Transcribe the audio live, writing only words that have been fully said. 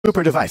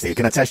super device that you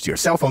can attach to your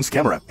cell phone's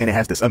camera, and it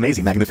has this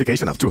amazing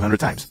magnification of 200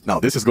 times. Now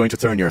this is going to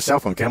turn your cell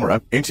phone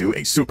camera into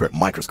a super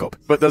microscope.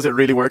 But does it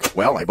really work?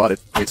 Well, I bought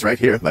it. It's right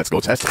here. Let's go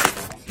test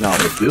it. Now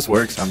if this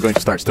works, I'm going to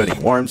start studying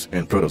worms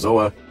and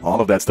protozoa, all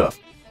of that stuff.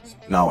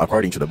 Now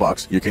according to the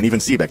box, you can even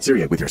see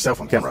bacteria with your cell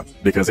phone camera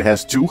because it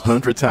has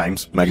 200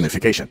 times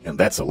magnification, and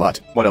that's a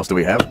lot. What else do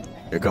we have?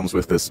 It comes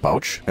with this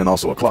pouch and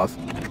also a cloth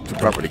to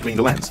properly clean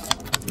the lens.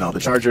 Now the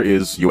charger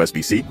is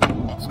USB-C.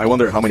 I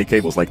wonder how many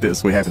cables like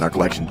this we have in our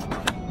collection.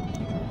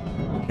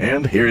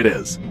 And here it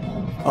is.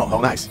 Oh, how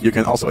nice. You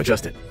can also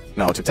adjust it.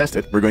 Now to test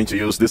it, we're going to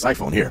use this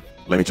iPhone here.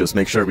 Let me just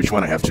make sure which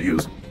one I have to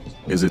use.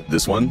 Is it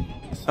this one?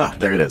 Ah,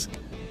 there it is.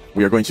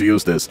 We are going to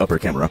use this upper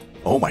camera.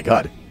 Oh my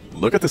god.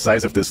 Look at the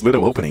size of this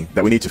little opening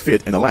that we need to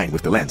fit and align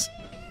with the lens.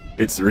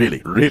 It's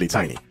really, really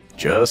tiny.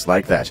 Just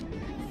like that.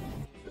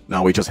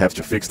 Now we just have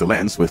to fix the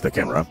lens with the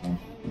camera.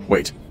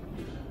 Wait.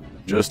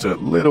 Just a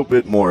little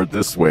bit more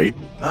this way.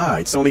 Ah,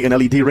 it's only an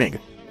LED ring.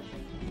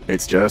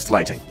 It's just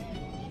lighting.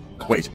 Wait,